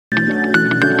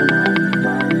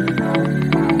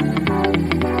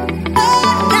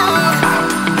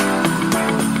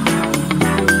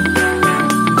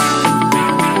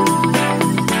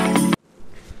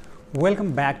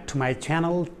Welcome back to my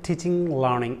channel Teaching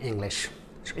Learning English.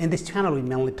 So in this channel we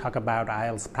mainly talk about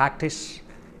IELTS practice,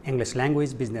 English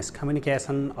language, business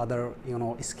communication, other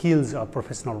skills of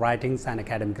professional writings and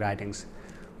academic writings.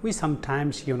 We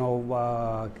sometimes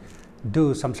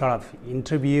do some sort of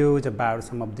interviews about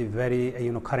some of the very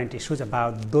current issues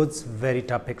about those very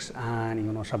topics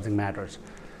and subject matters.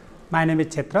 My name is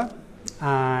Chetra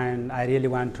and I really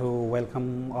want to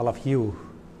welcome all of you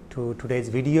to today's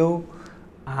video.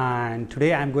 And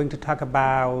today I'm going to talk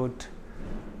about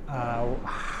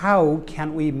how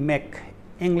can we make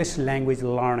English language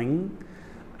learning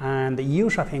and the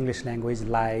use of English language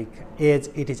like as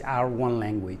it is our one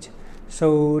language.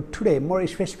 So today, more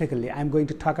specifically, I'm going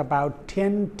to talk about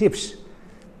 10 tips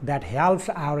that helps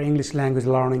our English language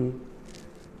learning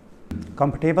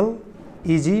comfortable,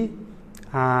 easy,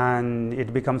 and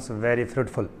it becomes very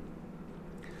fruitful.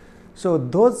 So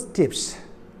those tips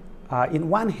in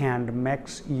one hand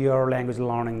makes your language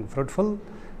learning fruitful,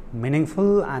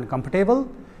 meaningful and comfortable.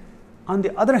 On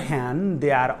the other hand,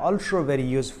 they are also very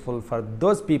useful for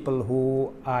those people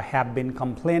who have been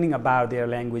complaining about their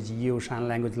language use and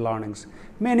language learnings.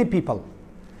 Many people,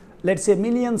 let's say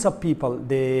millions of people,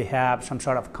 they have some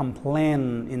sort of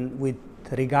complaint with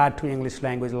regard to English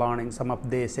language learning. Some of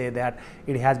they say that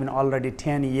it has been already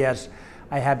 10 years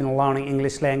I have been learning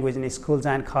English language in schools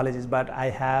and colleges, but I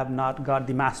have not got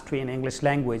the mastery in English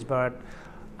language.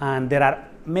 And there are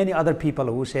many other people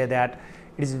who say that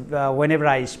it is whenever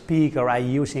I speak or I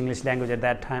use English language at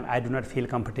that time, I do not feel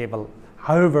comfortable.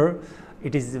 However,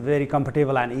 it is very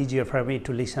comfortable and easier for me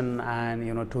to listen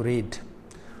and to read.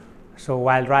 So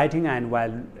while writing and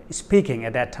while speaking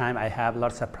at that time, I have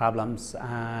lots of problems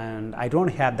and I don't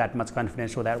have that much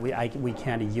confidence so that we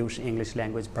can use English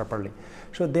language properly.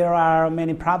 So there are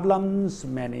many problems,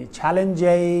 many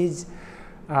challenges,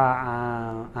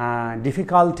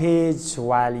 difficulties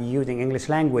while using English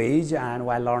language and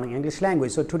while learning English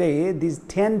language. So today, these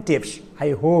 10 tips,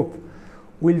 I hope,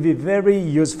 will be very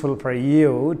useful for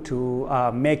you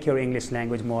to make your English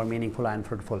language more meaningful and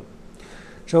fruitful.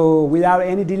 So without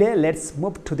any delay, let's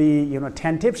move to the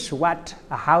 10 tips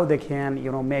how they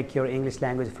can make your English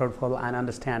language fruitful and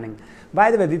understanding.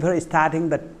 By the way, before starting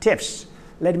the tips,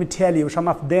 let me tell you some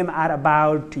of them are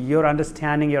about your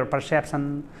understanding, your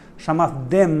perception. Some of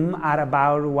them are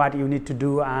about what you need to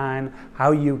do and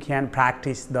how you can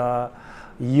practice the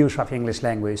use of English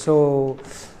language. So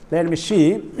let me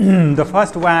see. The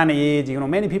first one is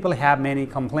many people have many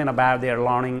complaint about their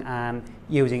learning and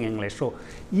using English. So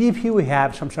if you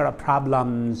have some sort of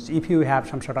problems, if you have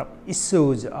some sort of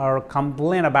issues or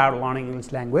complain about learning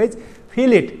English language,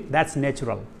 feel it, that's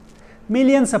natural.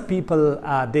 Millions of people,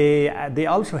 they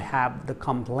also have the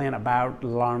complaint about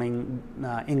learning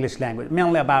English language,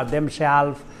 mainly about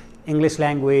themselves, English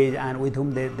language, and with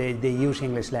whom they use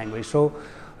English language. So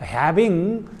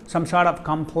having some sort of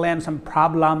complaint, some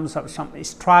problems, or some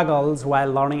struggles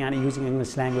while learning and using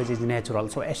English language is natural.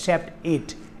 So accept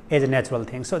it as a natural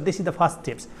thing. So this is the first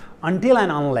tips. Until and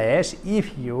unless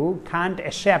if you can't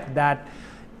accept that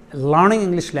learning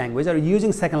English language or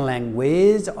using second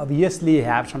language obviously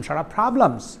have some sort of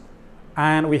problems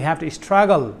and we have to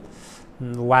struggle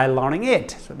while learning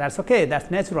it. So that's okay,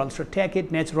 that's natural. So take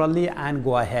it naturally and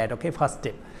go ahead. Okay, first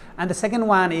tip. And the second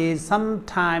one is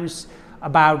sometimes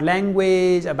about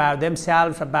language, about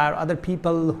themselves, about other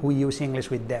people who use English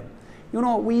with them.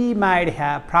 We might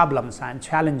have problems and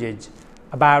challenges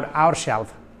about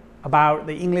ourselves, about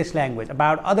the English language,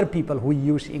 about other people who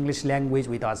use English language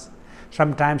with us.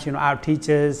 Sometimes our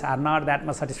teachers are not that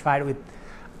much satisfied with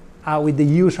the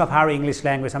use of our English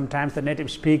language. Sometimes the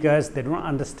native speakers, they don't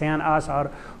understand us,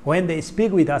 or when they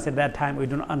speak with us at that time, we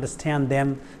don't understand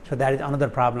them. So that is another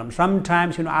problem.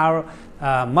 Sometimes our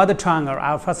mother tongue or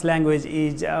our first language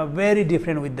is very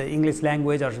different with the English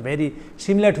language or very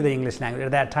similar to the English language.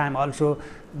 At that time also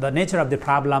the nature of the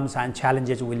problems and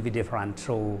challenges will be different.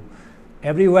 So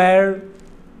everywhere,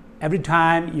 every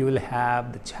time you will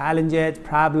have the challenges,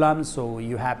 problems, so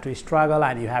you have to struggle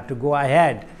and you have to go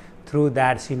ahead through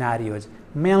that scenarios,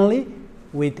 mainly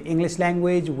with English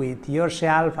language, with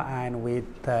yourself and with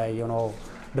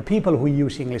the people who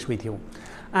use English with you.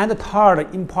 And the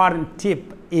third important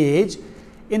tip is,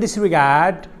 in this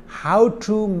regard, how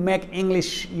to make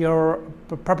English your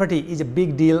property is a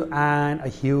big deal and a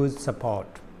huge support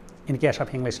in case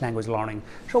of English language learning.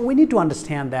 So we need to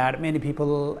understand that many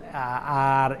people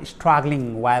are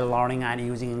struggling while learning and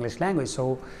using English language.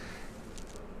 So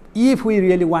if we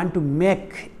really want to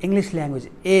make English language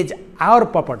as our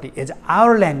property, as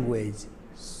our language,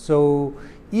 so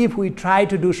if we try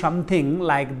to do something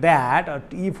like that, or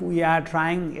if we are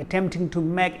attempting to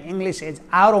make English as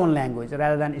our own language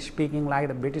rather than speaking like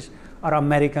the British or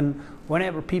American,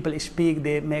 whenever people speak,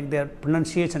 they make their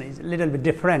pronunciation is a little bit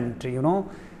different,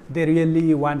 they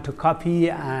really want to copy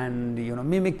and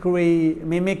mimic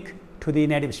to the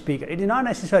native speaker. It is not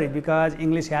necessary, because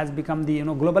English has become the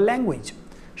global language.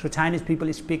 So Chinese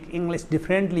people speak English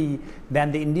differently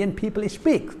than the Indian people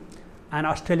speak, and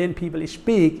Australian people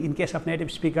speak, in case of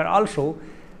native speaker, also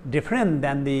different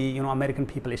than the American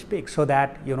people speak. So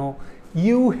that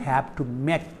you have to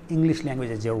make English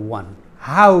language as your one.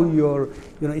 How your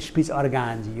speech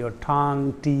organs, your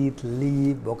tongue, teeth,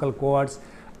 lip, vocal cords,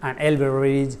 and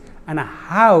alveoli, and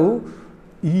how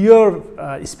your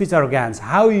speech organs,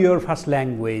 how your first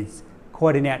language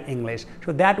coordinate English.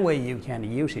 So that way you can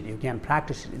use it, you can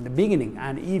practice it in the beginning,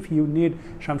 and if you need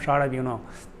some sort of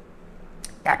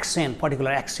accent,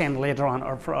 particular accent later on,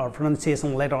 or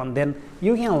pronunciation later on, then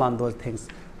you can learn those things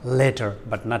later,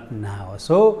 but not now.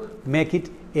 So make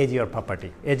it as your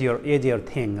property, as your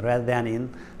thing, rather than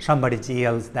in somebody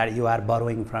else that you are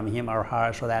borrowing from him or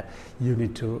her, so that you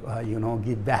need to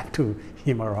give back to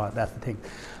him or her. That's the thing.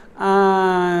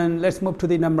 And let's move to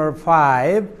the number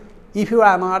 5. If you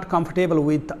are not comfortable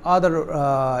with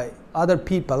other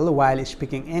people while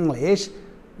speaking English,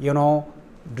 do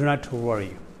not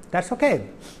worry. That's okay.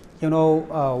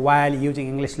 While using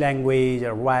English language,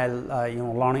 or while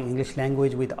learning English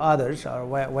language with others, or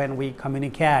when we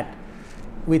communicate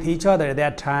with each other, at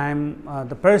that time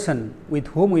the person with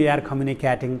whom we are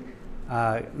communicating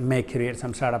may create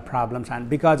some sort of problems, and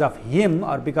because of him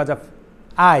or because of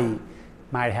I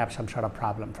might have some sort of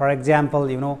problem. For example,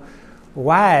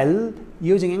 while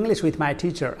using English with my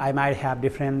teacher, I might have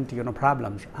different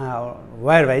problems,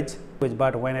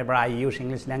 but whenever I use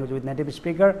English language with native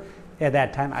speaker, at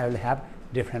that time I will have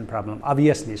different problem,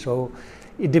 obviously. So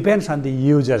it depends on the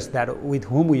users that with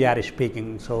whom we are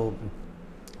speaking. So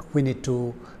we need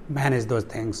to manage those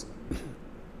things.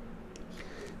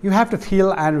 You have to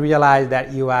feel and realize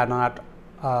that you are not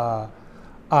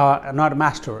a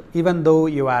master. Even though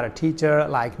you are a teacher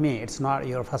like me, it's not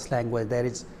your first language. There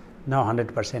is no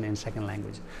 100% in second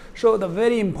language. So the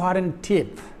very important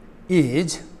tip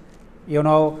is, you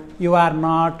are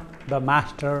not the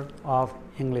master of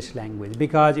English language,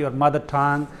 because your mother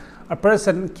tongue, a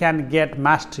person can get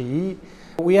mastery.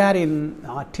 We are in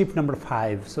tip number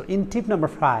 5. So in tip number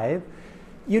 5,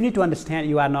 you need to understand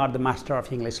you are not the master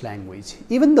of English language.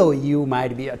 Even though you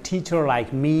might be a teacher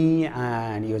like me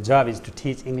and your job is to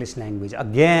teach English language,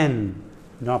 again,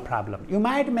 no problem. You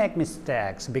might make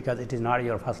mistakes because it is not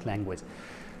your first language.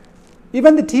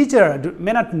 Even the teacher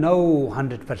may not know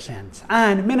 100%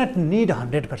 and may not need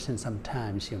 100%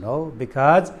 sometimes,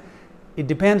 because it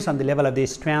depends on the level of their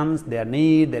strengths, their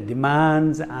need, their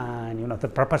demands, and the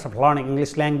purpose of learning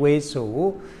English language.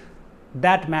 So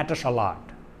that matters a lot.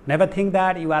 Never think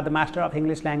that you are the master of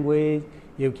English language,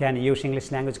 you can use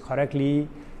English language correctly.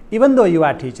 Even though you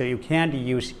are a teacher, you can't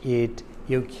use it,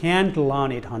 you can't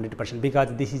learn it 100%, because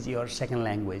this is your second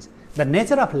language. The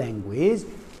nature of language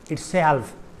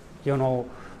itself,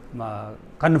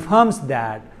 confirms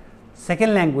that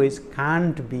second language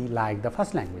can't be like the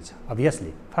first language.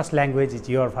 Obviously, first language is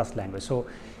your first language. So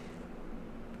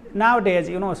nowadays,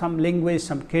 some linguists,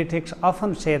 some critics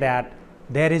often say that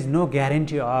there is no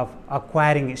guarantee of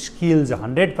acquiring skills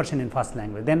 100% in first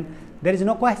language. Then there is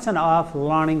no question of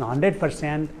learning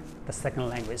 100% the second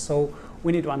language. So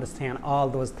we need to understand all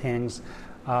those things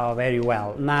very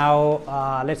well.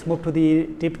 Now let's move to the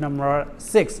tip number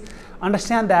 6.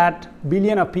 Understand that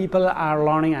billion of people are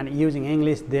learning and using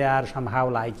English. They are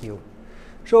somehow like you.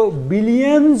 So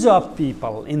billions of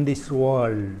people in this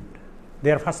world,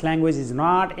 their first language is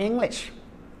not English.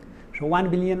 So 1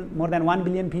 billion, more than 1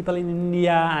 billion people in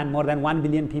India and more than 1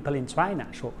 billion people in China.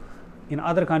 So in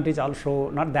other countries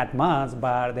also not that much,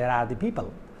 but there are the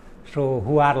people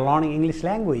who are learning English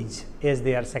language as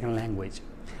their second language.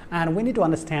 And we need to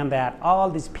understand that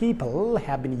all these people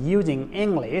have been using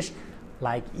English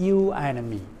like you and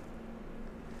me.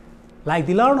 Like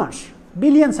the learners,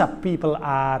 billions of people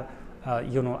are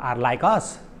like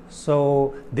us.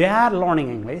 So they are learning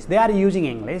English, they are using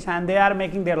English, and they are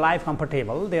making their life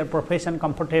comfortable, their profession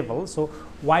comfortable. So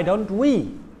why don't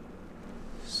we?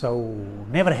 So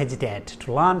never hesitate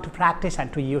to learn, to practice,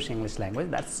 and to use English language.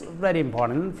 That's very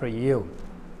important for you.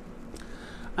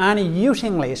 And use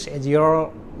English as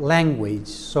your language.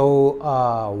 So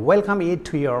welcome it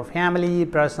to your family,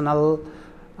 personal,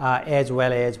 as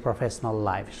well as professional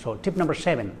life. So tip number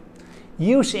 7,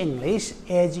 use English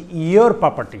as your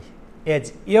property,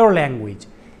 as your language.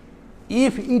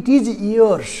 If it is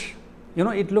yours, You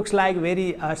know, it looks like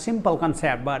very simple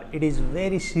concept, but it is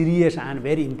very serious and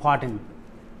very important.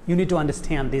 You need to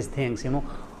understand these things, you know.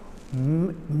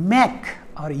 Make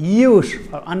or use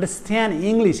or understand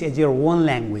English as your own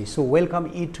language. So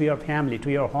welcome it to your family,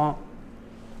 to your home,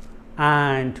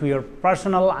 and to your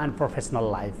personal and professional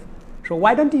life. So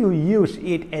why don't you use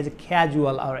it as a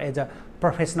casual or as a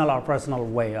professional or personal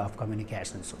way of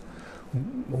communication? So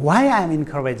why I am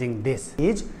encouraging this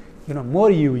is, you know,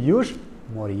 more you use,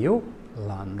 more you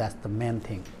learn. That's the main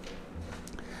thing.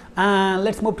 And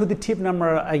let's move to the tip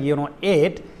number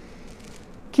 8.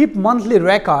 Keep monthly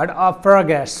record of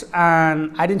progress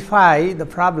and identify the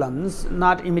problems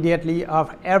not immediately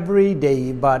of every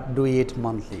day, but do it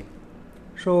monthly.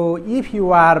 So if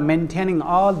you are maintaining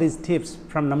all these tips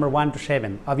from number 1 to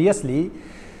 7, obviously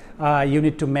you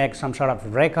need to make some sort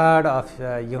of record of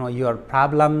your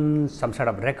problems, some sort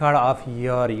of record of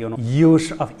your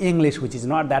use of English which is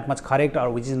not that much correct or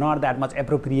which is not that much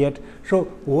appropriate. So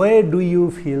where do you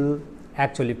feel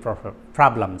actually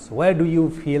problems? Where do you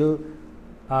feel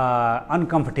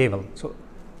uncomfortable? So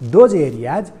those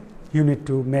areas you need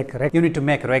to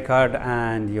make record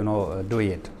and do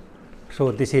it.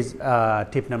 So this is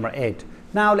tip number 8.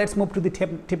 Now let's move to the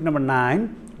tip number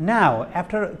 9. Now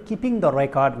after keeping the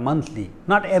record monthly,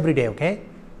 not every day, okay,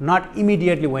 not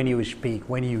immediately when you speak,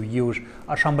 when you use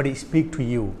or somebody speak to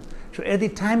you. So at the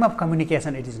time of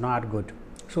communication it is not good.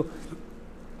 So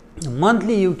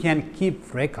monthly you can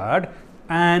keep record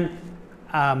and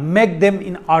make them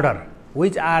in order,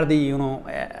 which are the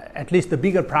at least the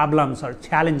bigger problems or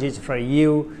challenges for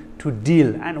you to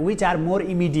deal, and which are more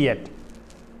immediate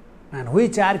and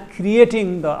which are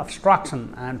creating the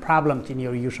obstruction and problems in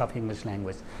your use of English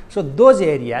language. So those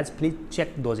areas, please check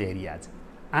those areas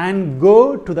and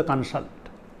go to the consult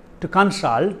to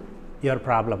consult your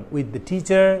problem with the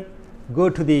teacher. Go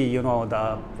to the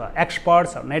the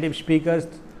experts or native speakers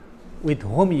with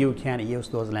whom you can use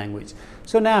those language.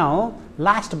 So now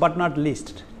last but not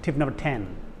least, tip number 10.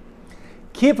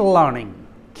 Keep learning,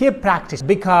 keep practice,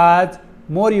 because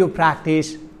more you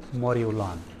practice, more you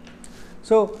learn.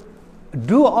 So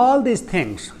do all these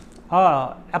things,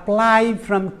 apply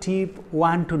from tip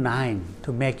 1 to 9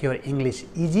 to make your English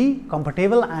easy,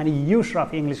 comfortable, and use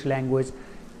of English language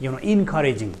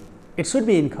encouraging. It should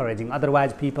be encouraging,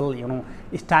 otherwise people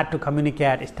start to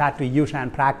communicate, start to use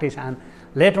and practice, and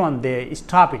later on they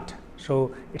stop it.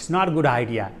 So it's not a good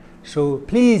idea. So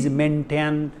please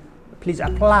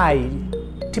apply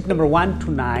tip number 1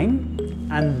 to 9,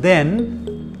 and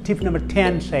then tip number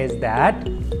 10 says that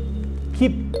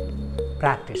keep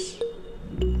practice,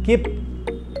 keep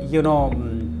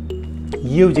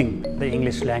using the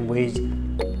English language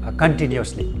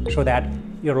continuously, so that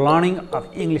your learning of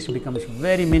English becomes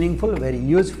very meaningful, very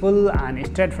useful and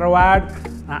straightforward.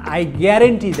 I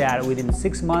guarantee that within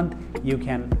 6 months you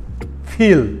can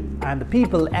feel and the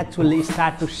people actually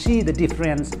start to see the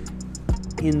difference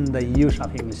in the use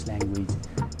of English language.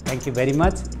 Thank you very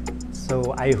much.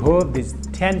 So I hope these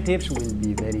 10 tips will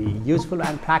be very useful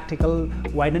and practical.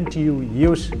 Why don't you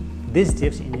use these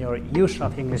tips in your use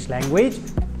of English language,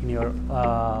 in your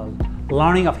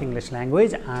learning of English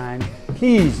language, and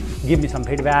please give me some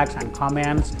feedbacks and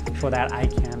comments so that I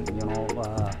can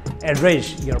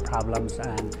address your problems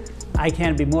and I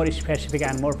can be more specific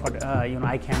and more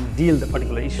I can deal the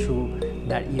particular issue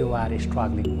that you are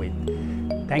struggling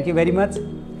with. Thank you very much.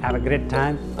 Have a great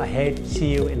time ahead.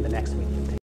 See you in the next week.